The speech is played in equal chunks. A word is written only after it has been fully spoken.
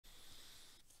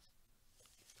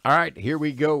All right, here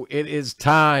we go. It is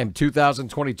time.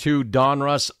 2022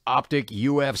 Donruss Optic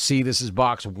UFC. This is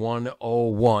box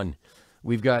 101.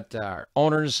 We've got our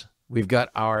owners. We've got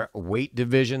our weight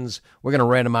divisions. We're going to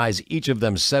randomize each of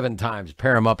them 7 times,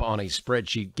 pair them up on a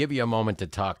spreadsheet, give you a moment to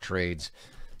talk trades.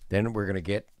 Then we're going to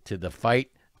get to the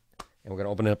fight, and we're going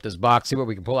to open up this box, see what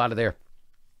we can pull out of there.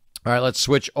 All right, let's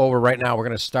switch over right now. We're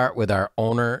going to start with our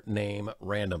owner name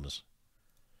randoms.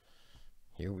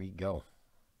 Here we go.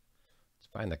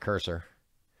 Find the cursor.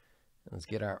 Let's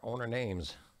get our owner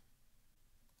names.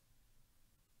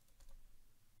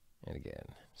 And again,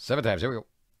 7 times. Here we go.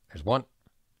 There's 1,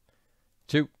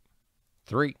 2,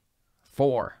 3,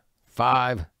 4,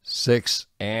 5, 6,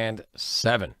 and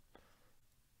 7.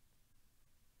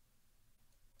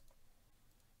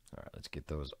 All right, let's get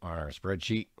those on our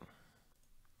spreadsheet.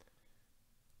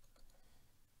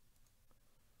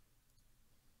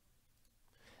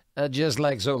 Just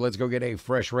like so, let's go get a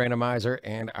fresh randomizer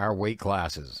and our weight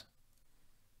classes.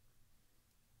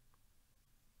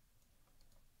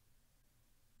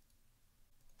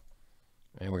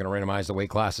 And we're going to randomize the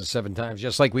weight classes 7 times,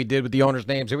 just like we did with the owners'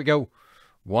 names. Here we go.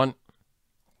 1,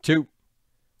 2,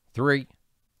 3,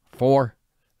 4,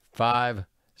 5,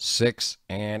 6,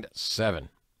 and 7.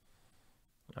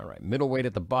 All right, middleweight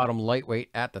at the bottom, lightweight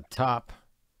at the top.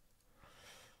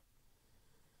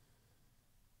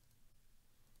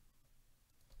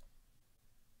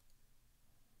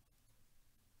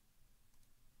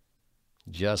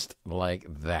 Just like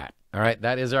that. All right,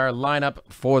 that is our lineup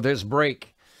for this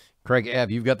break. Craig F.,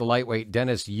 you've got the lightweight.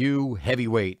 Dennis U.,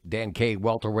 heavyweight. Dan K.,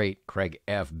 welterweight. Craig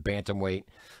F., bantamweight.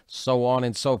 So on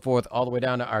and so forth, all the way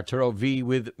down to Arturo V.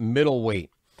 with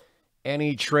middleweight.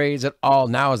 Any trades at all,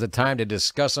 now is the time to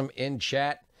discuss them in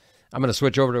chat. I'm going to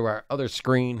switch over to our other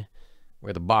screen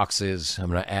where the box is.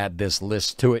 I'm going to add this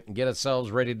list to it and get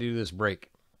ourselves ready to do this break.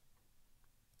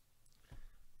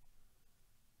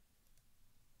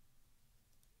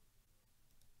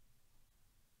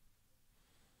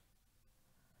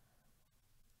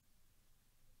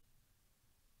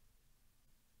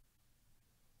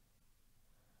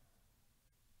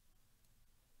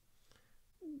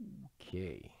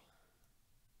 Okay.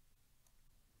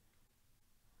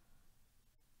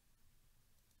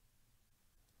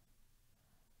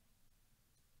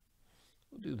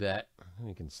 We'll do that.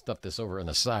 We can stuff this over on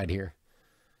the side here.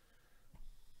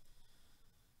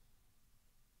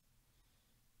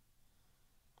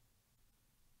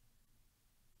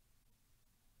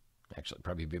 Actually,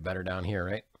 probably be better down here,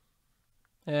 right?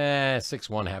 6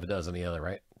 1, half a dozen the other,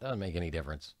 right? Doesn't make any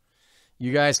difference.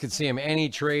 You guys can see them. Any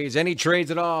trades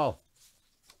at all.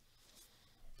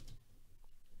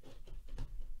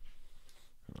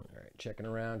 All right, checking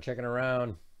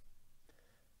around.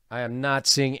 I am not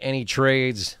seeing any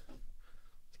trades.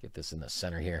 Let's get this in the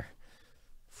center here.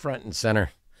 Front and center.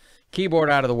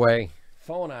 Keyboard out of the way.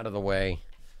 Phone out of the way.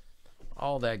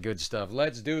 All that good stuff.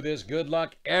 Let's do this. Good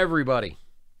luck, everybody.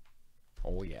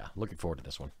 Oh, yeah. Looking forward to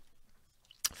this one.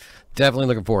 Definitely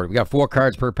looking forward. We got 4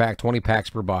 cards per pack, 20 packs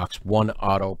per box, 1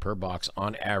 auto per box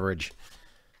on average.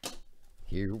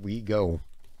 Here we go.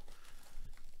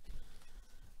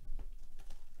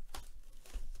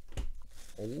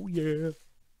 Oh, yeah.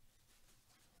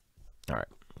 All right,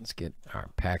 let's get our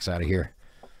packs out of here.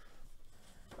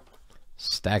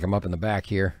 Stack them up in the back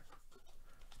here.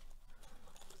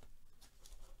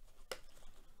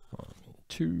 1,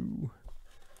 2,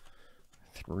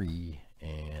 3,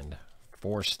 and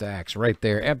 4 stacks right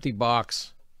there. Empty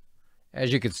box.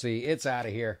 As you can see, it's out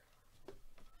of here.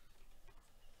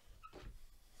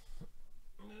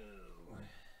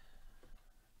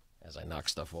 As I knock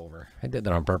stuff over. I did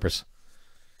that on purpose.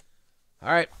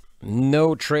 All right.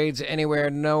 No trades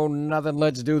anywhere. No nothing.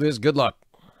 Let's do this. Good luck.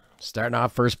 Starting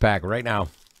off first pack right now.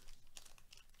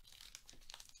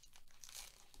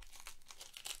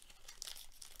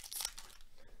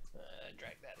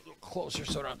 Drag that a little closer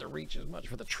so I don't have to reach as much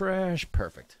for the trash.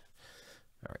 Perfect.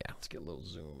 All right, yeah, let's get a little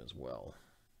zoom as well.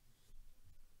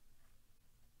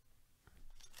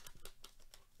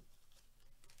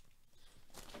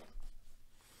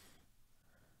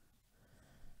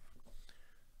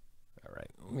 All right,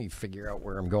 let me figure out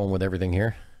where I'm going with everything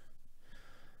here.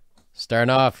 Starting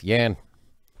off, Yan.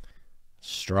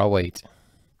 Strawweight.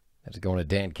 That's going to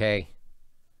Dan K.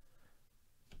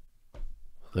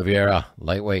 Oliveira,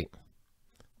 lightweight.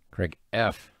 Craig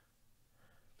F.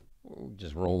 We'll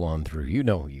just roll on through. You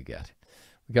know who you got.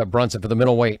 We got Brunson for the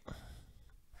middleweight.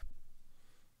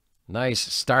 Nice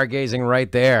stargazing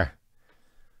right there.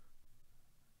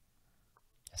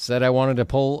 I said I wanted to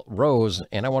pull Rose,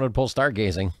 and I wanted to pull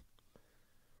stargazing.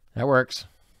 That works.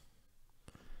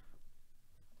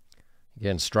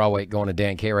 Again, strawweight going to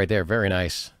Dan K right there. Very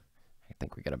nice. I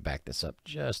think we got to back this up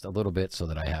just a little bit so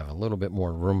that I have a little bit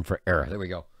more room for error. There we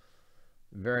go.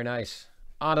 Very nice.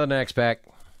 On to the next pack.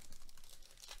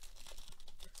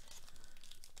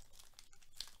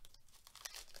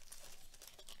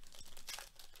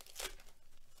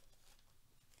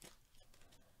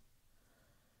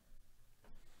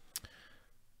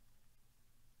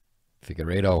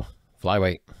 Figueiredo,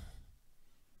 flyweight.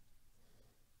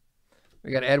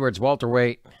 We got Edwards,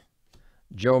 welterweight.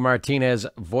 Joe Martinez,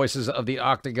 Voices of the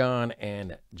Octagon,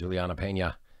 and Juliana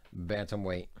Pena,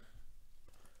 bantamweight.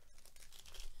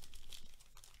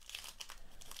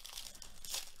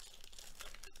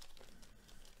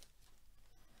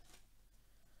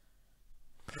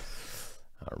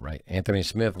 All right, Anthony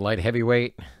Smith, light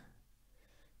heavyweight.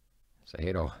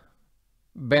 Cejudo,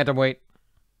 bantamweight.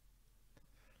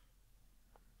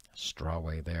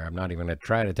 Strawweight there. I'm not even going to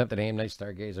try to attempt to name. Nice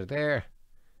stargazer there.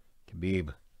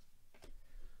 Khabib.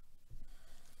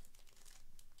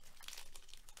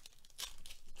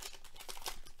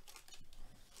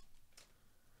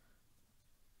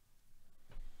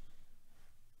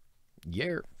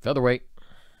 Yeah, featherweight.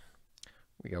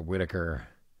 We got Whitaker.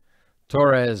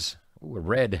 Torres. Ooh,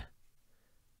 red.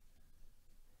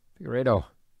 Figueiredo.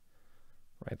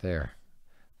 Right there.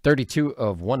 32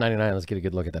 of 199. Let's get a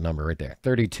good look at the number right there.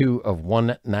 32 of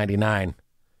 199.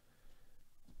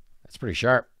 That's pretty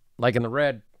sharp. Liking the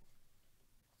red.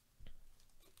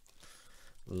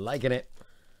 Liking it.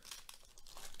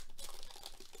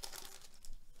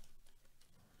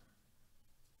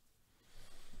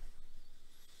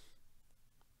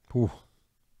 Ooh.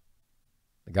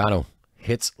 Nagano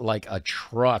hits like a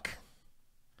truck.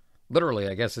 Literally,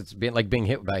 I guess it's being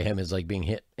hit by him is like being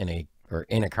hit in a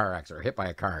car accident or hit by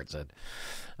a car. It said.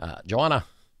 Joanna,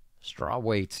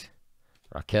 strawweight.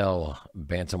 Raquel,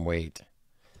 bantamweight.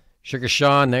 Sugar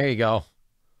Sean, there you go.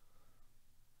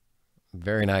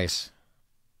 Very nice.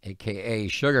 AKA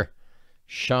Sugar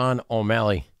Sean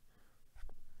O'Malley.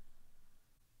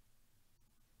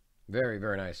 Very,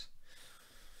 very nice.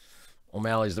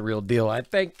 O'Malley's the real deal, I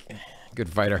think. Good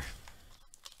fighter.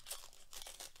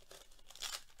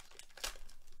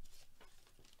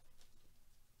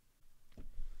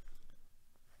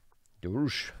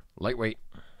 Durush, lightweight.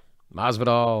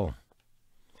 Masvidal,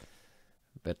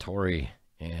 Vettori,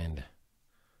 and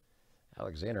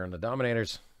Alexander and the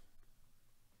Dominators.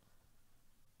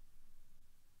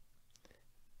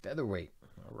 Featherweight.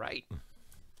 All right.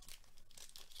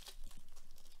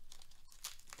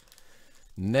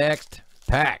 Next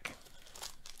pack.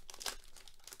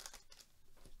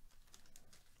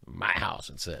 My house,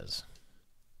 it says.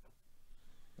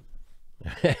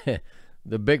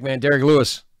 The big man, Derek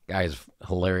Lewis. Guy is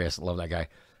hilarious. Love that guy.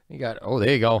 You got, oh,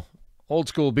 there you go. Old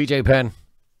school BJ Penn.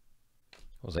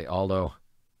 Jose Aldo.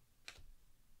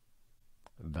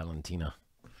 Valentina.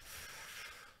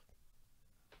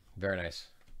 Very nice.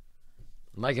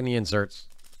 I'm liking the inserts.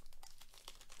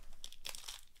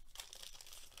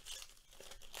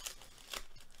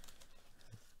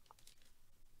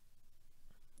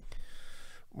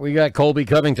 We got Colby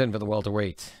Covington for the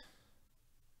welterweight.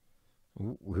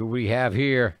 Who we have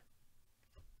here?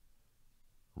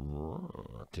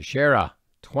 Teixeira,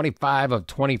 25 of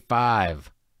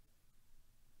 25.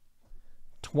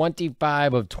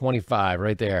 25 of 25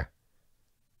 right there.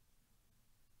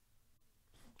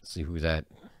 Let's see who's that.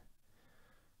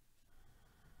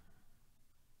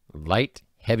 Light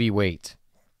heavyweight.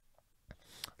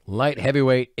 Light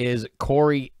heavyweight is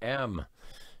Corey M.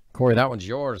 Corey, that one's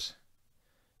yours.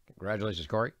 Congratulations,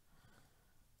 Corey.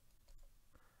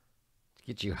 Let's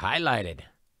get you highlighted.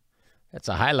 That's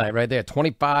a highlight right there.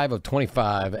 25 of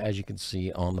 25, as you can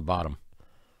see on the bottom.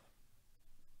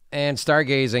 And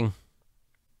stargazing.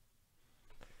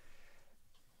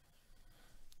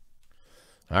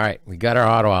 All right, we got our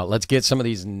auto out. Let's get some of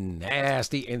these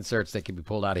nasty inserts that can be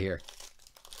pulled out of here.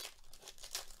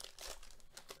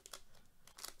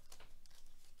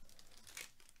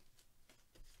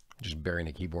 Just burying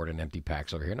the keyboard in empty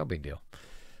packs over here. No big deal.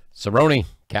 Cerrone,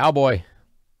 Cowboy.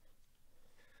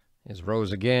 Is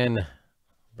Rose again.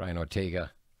 Brian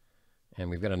Ortega. And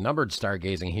we've got a numbered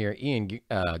stargazing here. Ian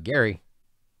Gary.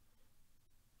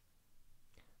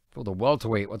 For the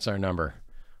welterweight, what's our number?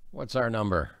 What's our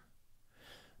number?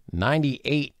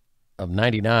 98 of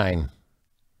 99.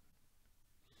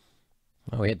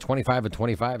 Oh, we had 25 of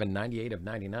 25 and 98 of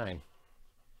 99.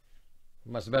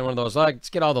 Must have been one of those. Let's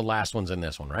get all the last ones in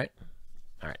this one, right?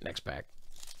 All right, next pack.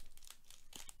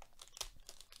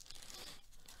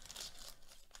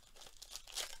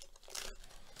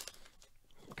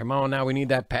 Come on now, we need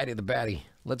that Patty the Batty.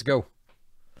 Let's go.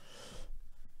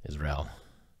 Israel.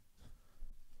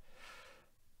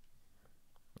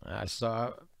 I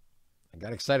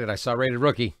got excited. I saw rated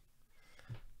rookie.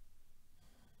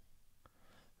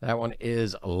 That one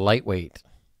is lightweight.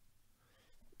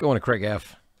 Going to Craig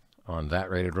F on that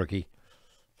rated rookie.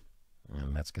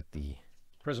 And let's get the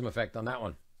prism effect on that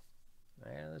one.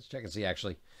 And let's check and see,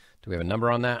 actually. Do we have a number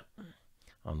on that?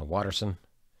 On the Watterson?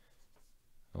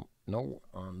 Nope, no,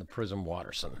 on the Prism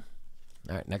Watterson.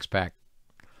 All right, next pack.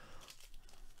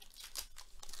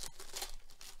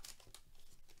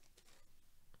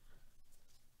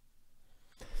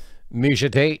 Misha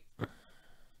Tate.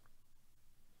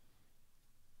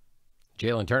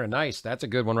 Jalen Turner, nice. That's a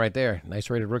good one right there. Nice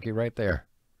rated rookie right there.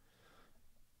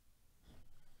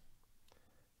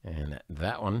 And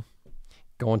that one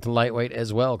going to lightweight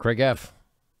as well, Craig F.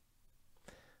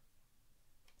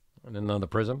 And another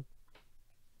prism.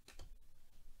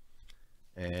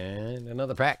 And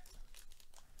another pack.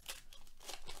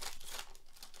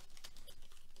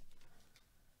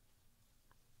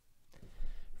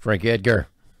 Frank Edgar.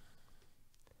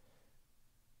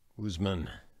 Usman.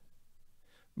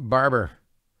 Barber.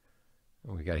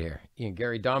 What we got here? Ian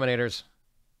Gary Dominators.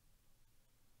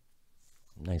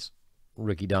 Nice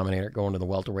rookie Dominator going to the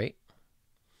welterweight.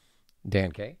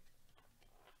 Dan K.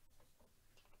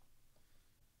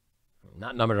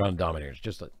 Not numbered on Dominators,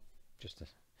 just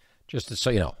so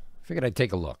you know. Figured I'd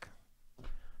take a look.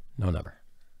 No number.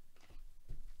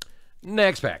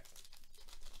 Next pack.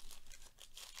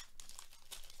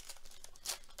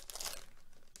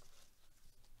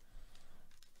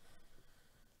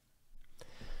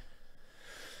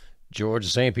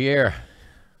 George St. Pierre.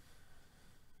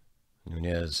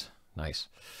 Nunez. Nice.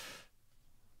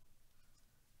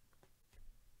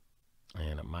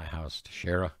 And at my house,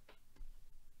 Teixeira.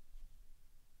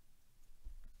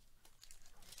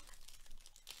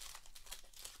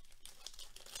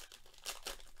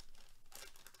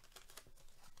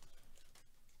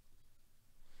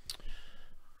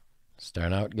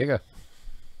 Starting out, Giga.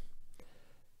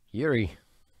 Yuri.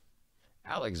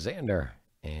 Alexander.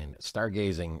 And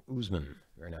Stargazing, Usman.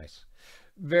 Very nice.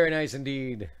 Very nice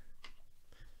indeed.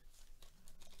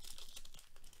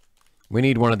 We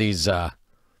need one of these, yeah.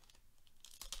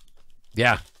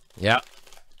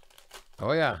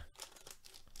 Oh, yeah.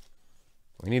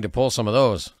 We need to pull some of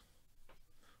those.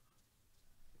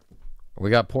 We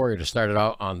got Poirier to start it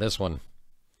out on this one.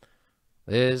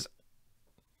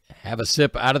 Have a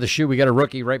sip out of the shoe. We got a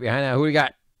rookie right behind that. Who we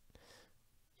got?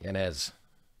 Yanez.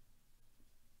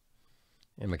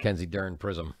 And Mackenzie Dern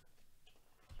Prism.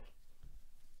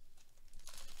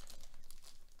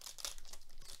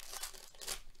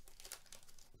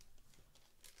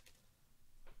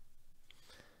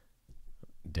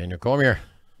 Daniel Cormier.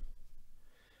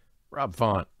 Rob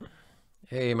Font.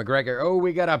 Hey, McGregor. Oh,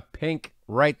 we got a pink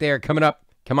right there coming up.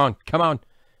 Come on, come on.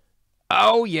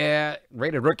 Oh, yeah.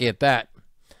 Rated rookie at that.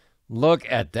 Look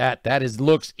at that. That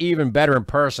looks even better in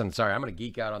person. Sorry, I'm going to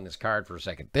geek out on this card for a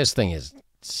second. This thing is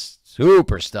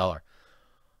super stellar.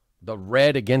 The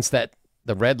red against that,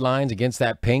 the red lines against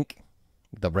that pink,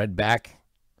 the red back.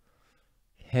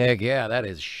 Heck yeah, that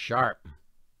is sharp.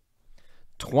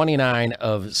 29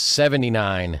 of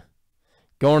 79.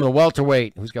 Going to the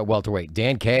welterweight. Who's got welterweight?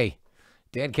 Dan K.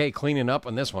 Dan K cleaning up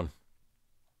on this one.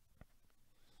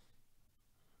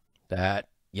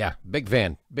 Yeah, big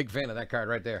fan. Big fan of that card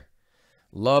right there.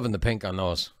 Loving the pink on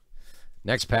those.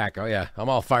 Next pack. Oh, yeah. I'm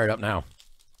all fired up now.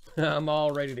 I'm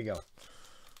all ready to go.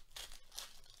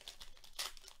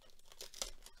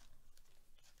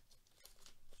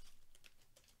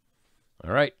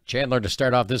 All right. Chandler to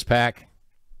start off this pack.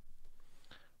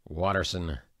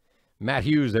 Watterson. Matt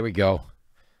Hughes. There we go.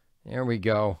 There we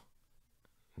go.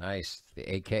 Nice.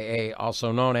 The AKA,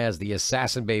 also known as the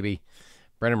Assassin Baby.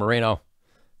 Brendan Moreno.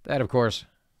 That, of course,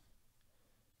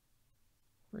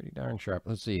 pretty darn sharp.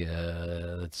 Let's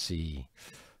see.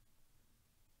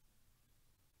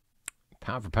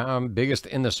 Pound for pound, biggest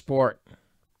in the sport.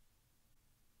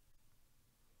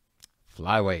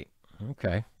 Flyweight.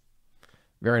 Okay.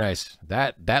 Very nice.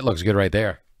 That looks good right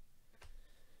there.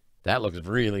 That looks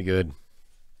really good.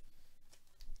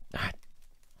 I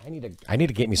need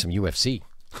to get me some UFC.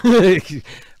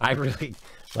 I really,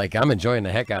 I'm enjoying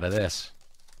the heck out of this.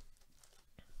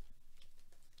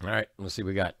 All right, let's see what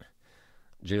we got.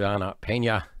 Juliana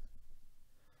Pena.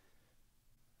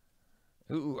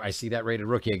 Ooh, I see that rated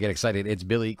rookie. I get excited. It's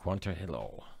Billy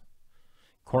Quarantillo.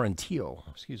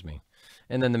 Excuse me.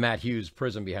 And then the Matt Hughes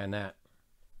Prism behind that.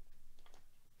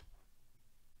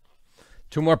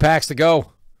 2 more packs to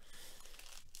go.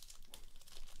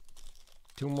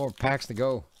 2 more packs to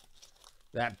go.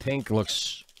 That pink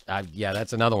looks, yeah,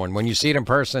 that's another one. When you see it in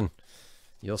person,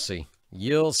 you'll see.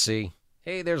 You'll see.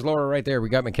 Hey, there's Laura right there. We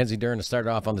got Mackenzie Dern to start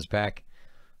off on this pack.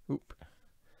 Oop.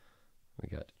 We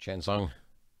got Chen Sung,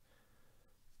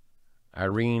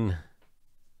 Irene,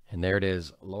 and there it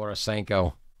is, Laura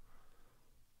Sanko.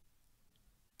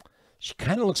 She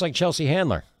kind of looks like Chelsea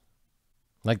Handler.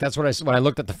 Like, that's what when I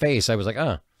looked at the face, I was like,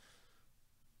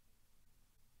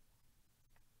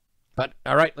 But,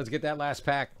 all right, let's get that last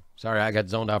pack. Sorry, I got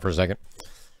zoned out for a second.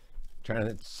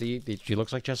 Trying to see, she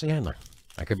looks like Chelsea Handler.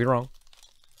 I could be wrong.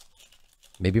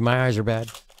 Maybe my eyes are bad.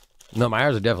 No, my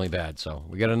eyes are definitely bad. So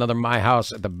we got another My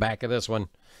House at the back of this one.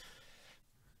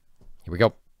 Here we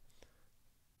go.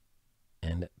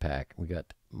 End pack. We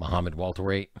got Muhammad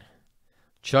welterweight,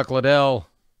 Chuck Liddell,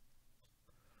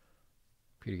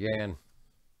 Peter Gann.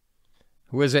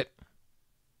 Who is it?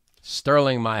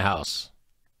 Sterling My House.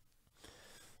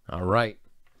 All right.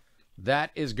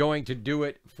 That is going to do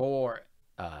it for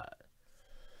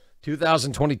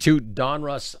 2022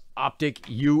 Donruss Optic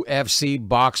UFC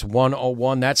Box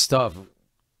 101. That stuff,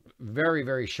 very,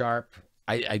 very sharp.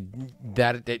 That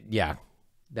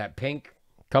pink,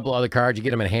 a couple other cards, you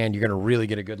get them in hand, you're going to really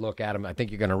get a good look at them. I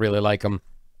think you're going to really like them.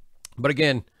 But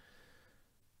again,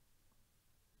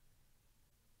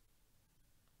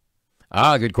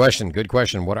 good question. Good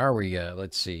question. What are we?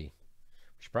 Let's see. We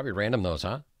should probably random those,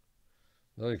 huh?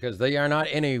 Because they are not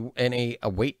in a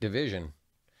weight division.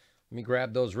 Let me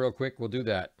grab those real quick. We'll do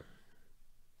that.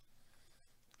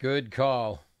 Good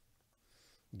call.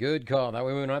 Good call. That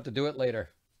way we don't have to do it later.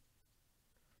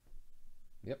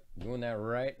 Yep, doing that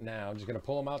right now. I'm just going to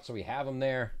pull them out so we have them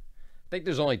there. I think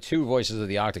there's only 2 Voices of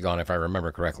the Octagon, if I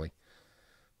remember correctly.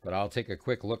 But I'll take a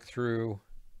quick look through.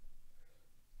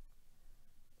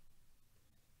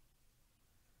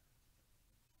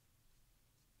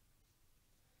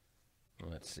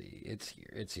 Let's see. It's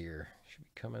here. It's here. Should be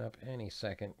coming up any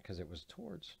second because it was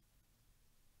towards.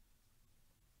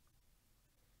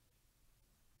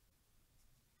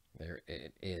 There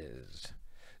it is.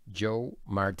 Joe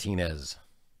Martinez.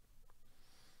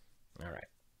 All right.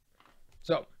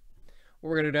 So, what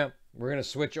we're going to do, we're going to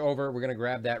switch over. We're going to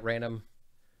grab that random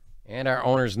and our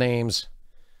owners' names.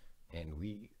 And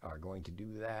we are going to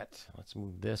do that. Let's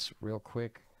move this real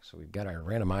quick. So we've got our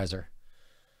randomizer.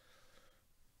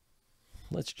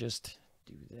 Let's just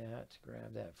do that.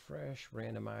 Grab that fresh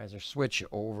randomizer. Switch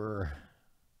over.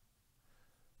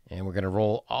 And we're going to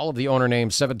roll all of the owner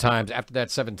names 7 times. After that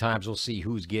 7 times, we'll see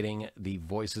who's getting the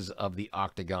Voices of the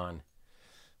Octagon.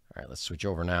 All right, let's switch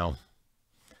over now.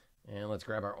 And let's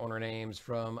grab our owner names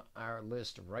from our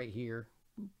list right here.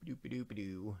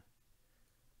 Boop-a-doop-a-doop-a-doo.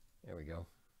 There we go.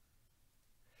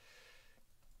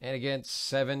 And again,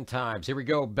 7 times. Here we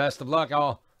go. Best of luck,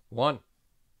 all. 1,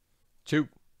 2,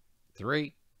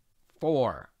 3,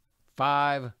 4,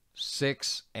 5,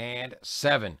 6, and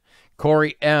 7.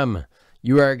 Corey M.,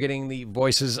 you are getting the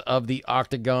Voices of the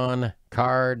Octagon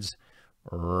cards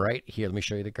right here. Let me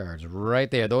show you the cards right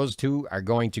there. Those 2 are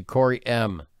going to Corey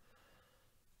M.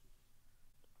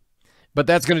 But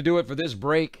that's going to do it for this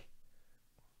break.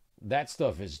 That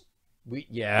stuff is,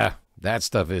 that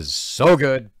stuff is so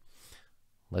good.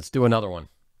 Let's do another one.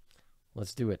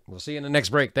 Let's do it. We'll see you in the next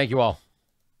break. Thank you all.